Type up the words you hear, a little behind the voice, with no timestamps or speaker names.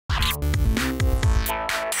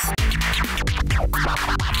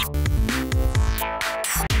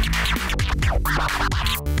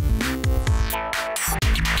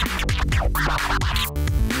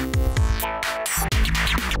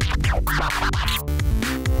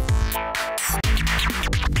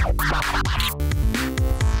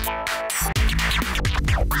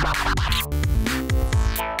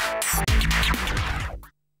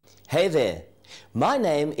there, my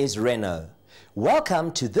name is Reno.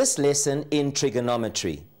 Welcome to this lesson in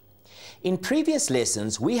trigonometry. In previous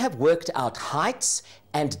lessons, we have worked out heights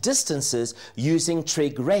and distances using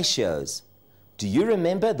trig ratios. Do you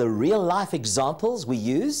remember the real-life examples we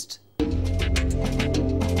used?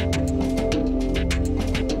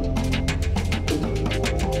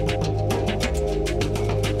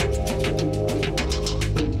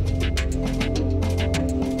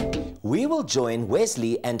 We will join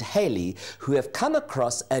Wesley and Haley, who have come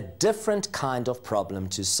across a different kind of problem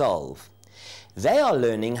to solve. They are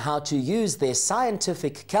learning how to use their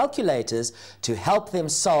scientific calculators to help them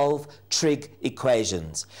solve trig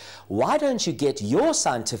equations. Why don't you get your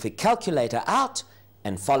scientific calculator out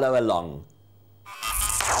and follow along?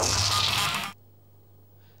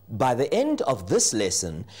 By the end of this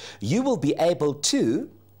lesson, you will be able to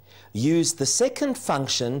use the second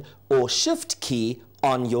function or shift key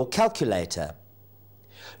on your calculator.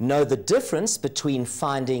 Know the difference between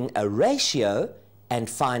finding a ratio and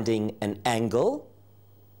finding an angle.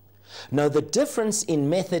 Know the difference in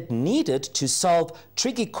method needed to solve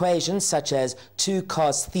trig equations such as 2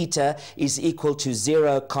 cos theta is equal to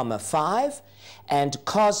 0,5 and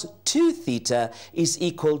cos 2 theta is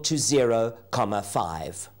equal to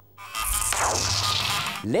 0,5.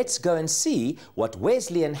 Let's go and see what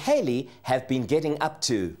Wesley and Haley have been getting up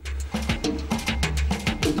to.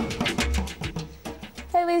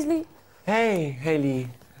 Hey Wesley. Hey Haley.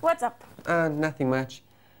 What's up? Nothing much.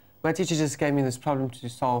 My teacher just gave me this problem to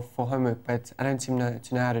solve for homework, but I don't seem to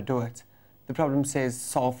know how to do it. The problem says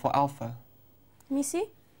solve for alpha. Let me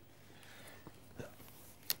see.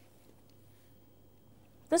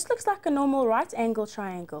 This looks like a normal right angle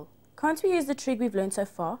triangle. Can't we use the trig we've learned so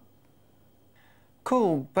far?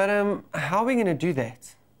 Cool, but how are we going to do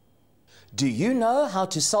that? Do you know how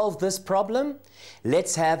to solve this problem?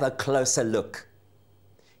 Let's have a closer look.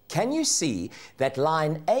 Can you see that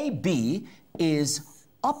line AB is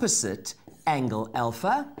opposite angle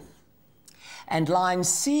alpha, and line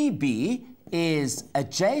CB is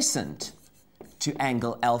adjacent to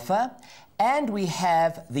angle alpha, and we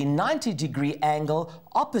have the 90-degree angle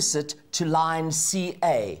opposite to line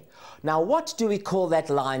CA. Now, what do we call that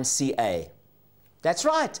line CA? That's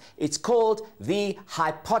right, it's called the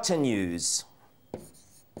hypotenuse.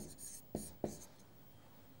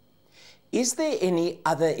 Is there any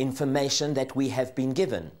other information that we have been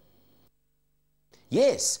given?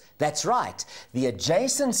 Yes, that's right. The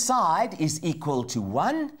adjacent side is equal to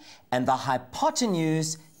 1 and the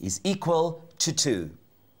hypotenuse is equal to 2.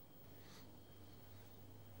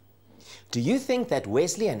 Do you think that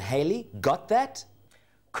Wesley and Haley got that?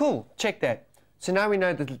 Cool, check that. So now we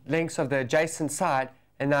know the lengths of the adjacent side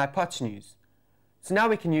and the hypotenuse. So now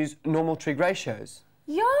we can use normal trig ratios.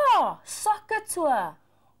 Yeah, soccer tour.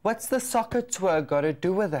 What's the soccer tour got to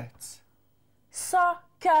do with it?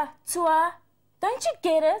 Soccer tour. Don't you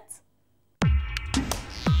get it?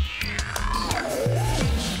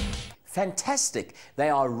 Fantastic. They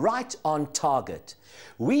are right on target.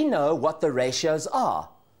 We know what the ratios are.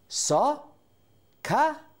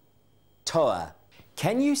 So-ca, toa.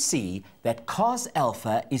 Can you see that cos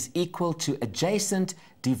alpha is equal to adjacent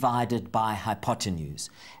divided by hypotenuse?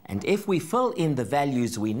 And if we fill in the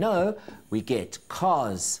values we know, we get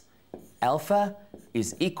cos alpha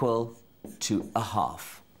is equal to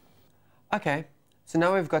 1/2. Okay, so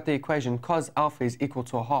now we've got the equation cos alpha is equal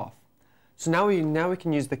to 1/2. So now we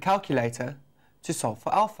can use the calculator to solve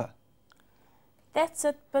for alpha. That's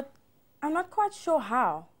it, but I'm not quite sure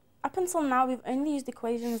how. Up until now, we've only used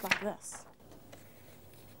equations like this.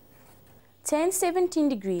 Tan 17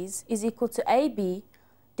 degrees is equal to AB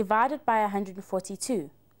divided by 142,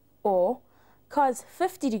 or cos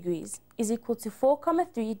 50 degrees is equal to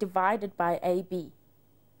 4,3 divided by AB.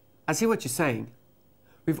 I see what you're saying.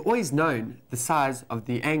 We've always known the size of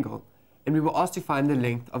the angle, and we were asked to find the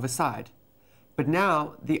length of a side. But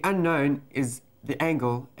now the unknown is the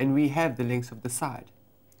angle, and we have the length of the side.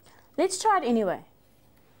 Let's try it anyway.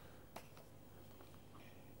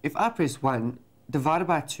 If I press 1, divided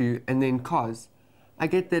by 2, and then cos, I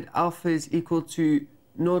get that alpha is equal to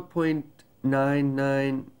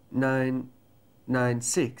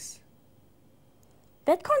 0.99996.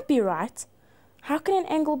 That can't be right. How can an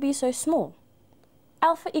angle be so small?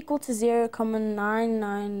 Alpha equal to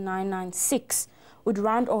 0,99996 would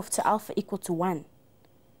round off to alpha equal to 1.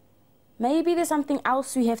 Maybe there's something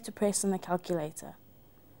else we have to press on the calculator.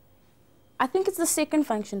 I think it's the second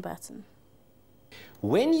function button.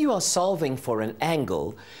 When you are solving for an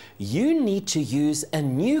angle, you need to use a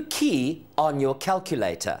new key on your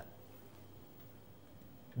calculator.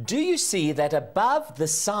 Do you see that above the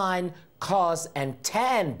sign cos and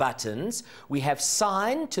tan buttons, we have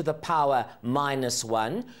sine to the power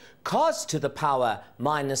 -1, cos to the power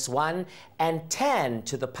 -1, and tan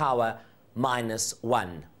to the power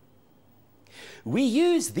 -1. We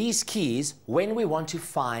use these keys when we want to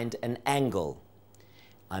find an angle.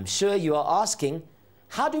 I'm sure you are asking,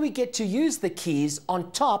 how do we get to use the keys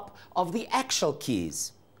on top of the actual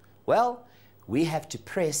keys? Well, we have to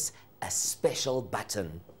press a special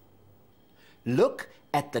button. Look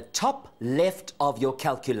at the top left of your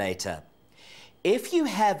calculator. If you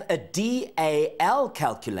have a DAL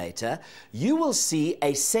calculator, you will see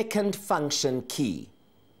a second function key.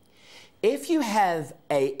 If you have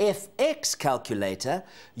a FX calculator,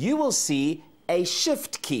 you will see a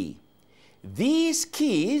shift key. These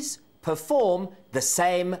keys perform the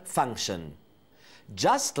same function.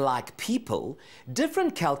 Just like people,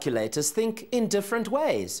 different calculators think in different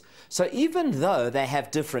ways. So even though they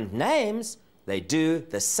have different names, they do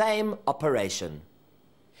the same operation.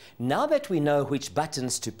 Now that we know which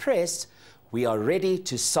buttons to press, we are ready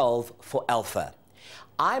to solve for alpha.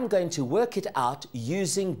 I'm going to work it out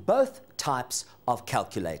using both types of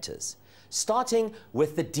calculators. Starting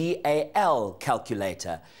with the DAL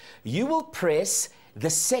calculator, you will press the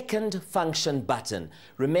second function button.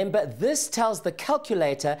 Remember, this tells the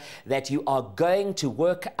calculator that you are going to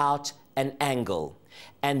work out an angle.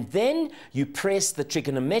 And then you press the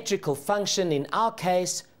trigonometrical function, in our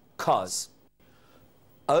case, cos.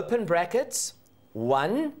 Open brackets,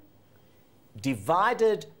 1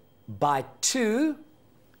 divided by 2,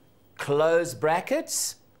 close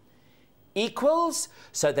brackets, equals,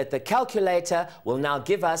 so that the calculator will now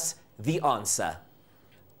give us the answer.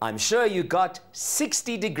 I'm sure you got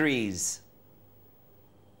 60 degrees.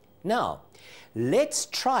 Now, let's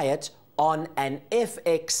try it on an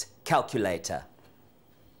FX calculator.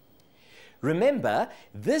 Remember,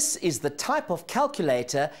 this is the type of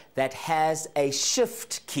calculator that has a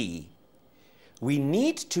shift key. We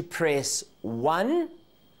need to press 1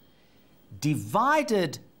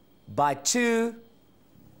 divided by 2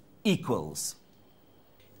 equals.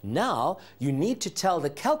 Now, you need to tell the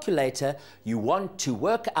calculator you want to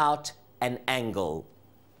work out an angle.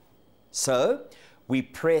 So, we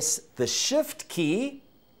press the shift key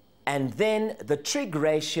and then the trig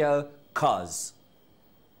ratio cos.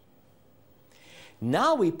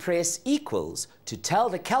 Now we press equals to tell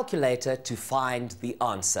the calculator to find the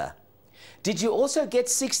answer. Did you also get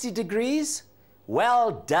 60 degrees?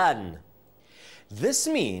 Well done! This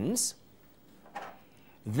means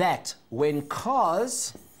that when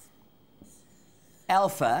cos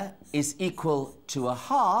alpha is equal to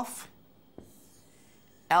 1/2,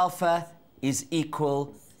 alpha is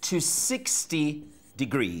equal to 60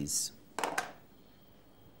 degrees.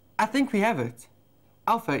 I think we have it.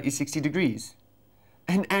 Alpha is 60 degrees.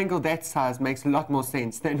 An angle that size makes a lot more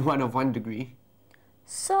sense than one of 1 degree.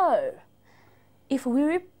 So, if we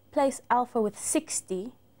replace alpha with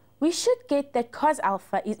 60, we should get that cos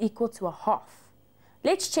alpha is equal to 1/2.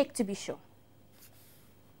 Let's check to be sure.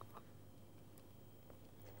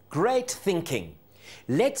 Great thinking.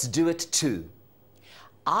 Let's do it too.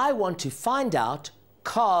 I want to find out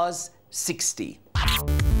cos 60.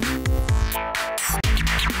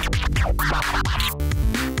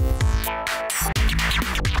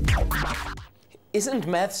 Isn't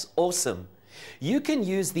maths awesome? You can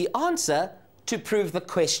use the answer to prove the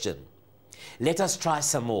question. Let us try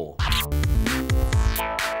some more.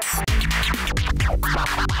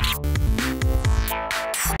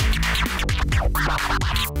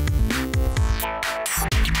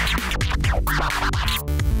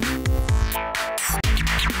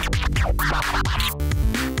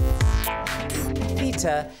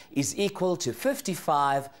 Theta is equal to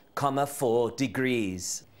 55,4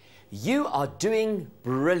 degrees. You are doing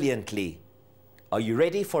brilliantly. Are you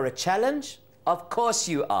ready for a challenge? Of course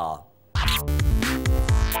you are.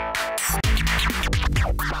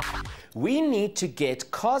 We need to get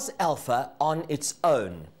cos alpha on its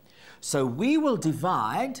own. So we will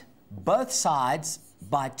divide both sides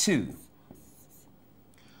by 2.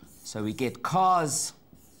 So we get cos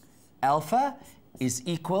alpha is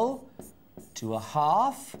equal to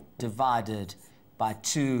 1/2 divided by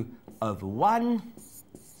 2 over 1.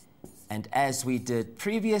 And as we did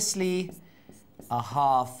previously,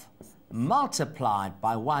 1/2 multiplied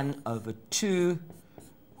by 1 over 2,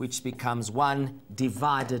 which becomes 1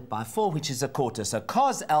 divided by 4, which is 1/4. So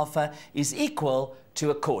cos alpha is equal to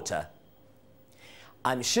 1/4.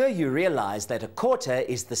 I'm sure you realize that 1/4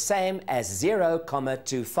 is the same as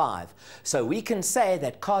 0,25. So we can say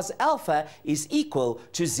that cos alpha is equal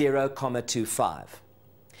to 0,25.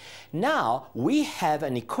 Now we have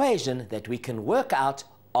an equation that we can work out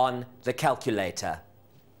on the calculator.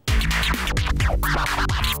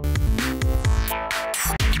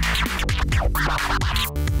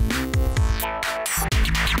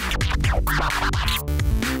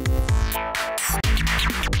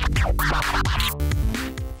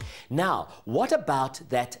 Now, what about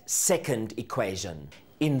that second equation?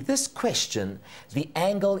 In this question, the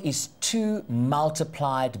angle is 2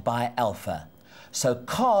 multiplied by alpha. So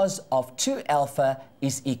cos of 2 alpha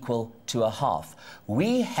is equal to 1/2.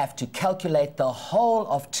 We have to calculate the whole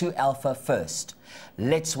of 2 alpha first.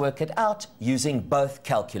 Let's work it out using both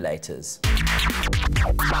calculators.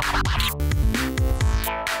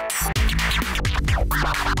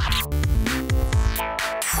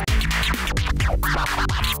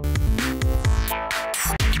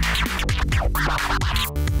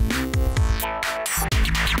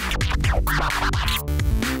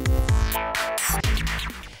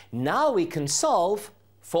 Now we can solve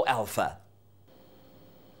for alpha.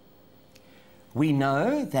 We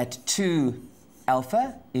know that 2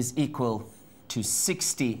 alpha is equal to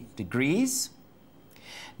 60 degrees.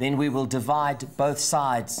 Then we will divide both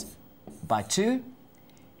sides by 2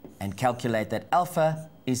 and calculate that alpha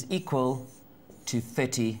is equal to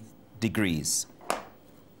 30 degrees.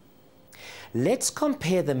 Let's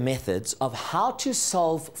compare the methods of how to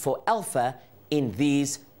solve for alpha in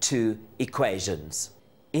these two equations.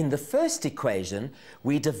 In the first equation,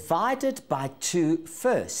 we divided by 2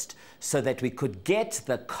 first so that we could get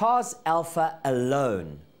the cos alpha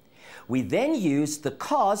alone. We then used the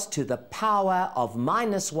cos to the power of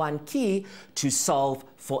 -1 key to solve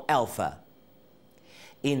for alpha.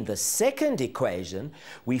 In the second equation,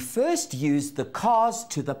 we first used the cos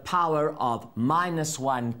to the power of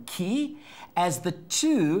 -1 key as the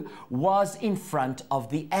 2 was in front of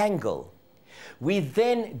the angle. We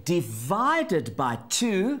then divided by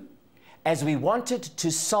 2 as we wanted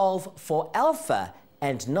to solve for alpha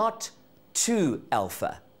and not 2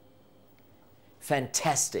 alpha.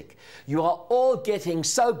 Fantastic. You are all getting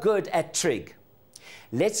so good at trig.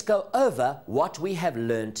 Let's go over what we have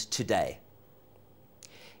learned today.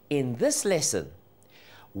 In this lesson,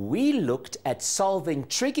 we looked at solving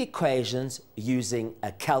trig equations using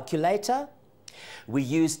a calculator. We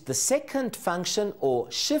used the second function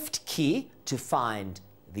or shift key to find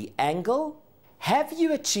the angle. Have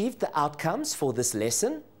you achieved the outcomes for this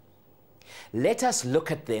lesson? Let us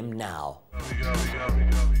look at them now.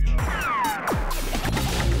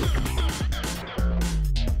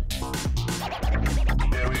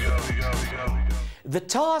 The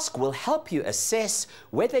task will help you assess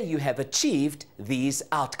whether you have achieved these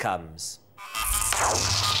outcomes.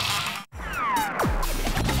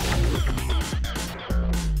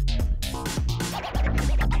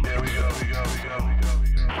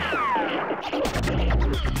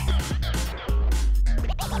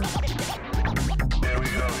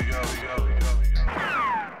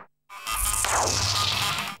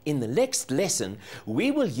 In the next lesson,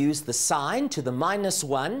 we will use the sine to the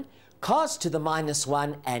 -1, cos to the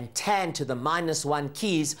 -1 and tan to the -1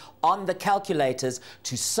 keys on the calculators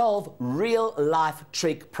to solve real-life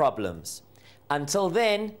trig problems. Until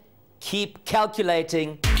then, keep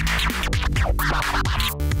calculating.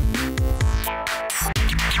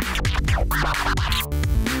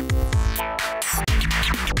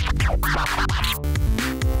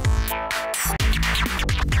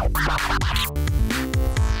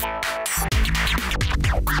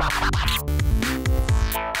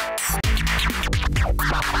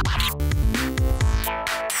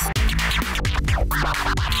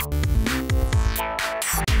 Bye.